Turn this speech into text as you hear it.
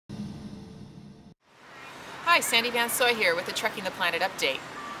Hi, Sandy Van Soy here with the Trekking the Planet update.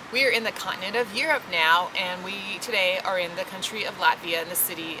 We are in the continent of Europe now, and we today are in the country of Latvia in the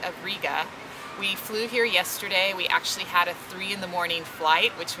city of Riga. We flew here yesterday. We actually had a 3 in the morning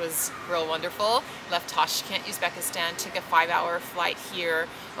flight, which was real wonderful. Left Tashkent, Uzbekistan, took a 5-hour flight here,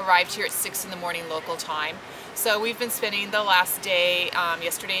 arrived here at 6 in the morning local time. So we've been spending the last day,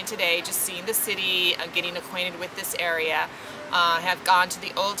 yesterday and today, just seeing the city, getting acquainted with this area. Have gone to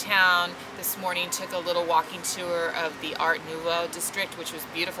the old town this morning, took a little walking tour of the Art Nouveau district, which was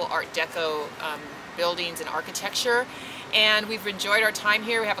beautiful Art Deco buildings and architecture. And we've enjoyed our time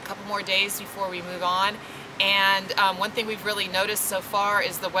here. We have a couple more days before we move on. And one thing we've really noticed so far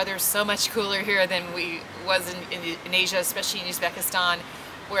is the weather's so much cooler here than we was in Asia, especially in Uzbekistan,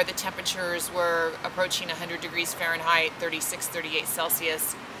 where the temperatures were approaching 100 degrees Fahrenheit, 36, 38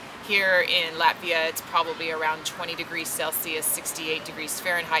 Celsius. Here in Latvia, it's probably around 20 degrees Celsius, 68 degrees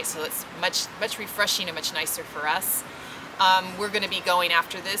Fahrenheit, so it's much refreshing and much nicer for us. We're going to be going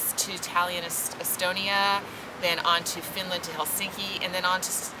after this to Tallinn, Estonia, then on to Finland, to Helsinki, and then on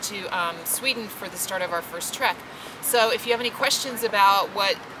to Sweden for the start of our first trek. So if you have any questions about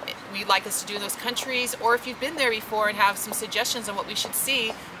what you'd like us to do in those countries, or if you've been there before and have some suggestions on what we should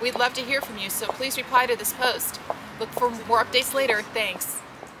see, we'd love to hear from you, so please reply to this post. Look for more updates later. Thanks.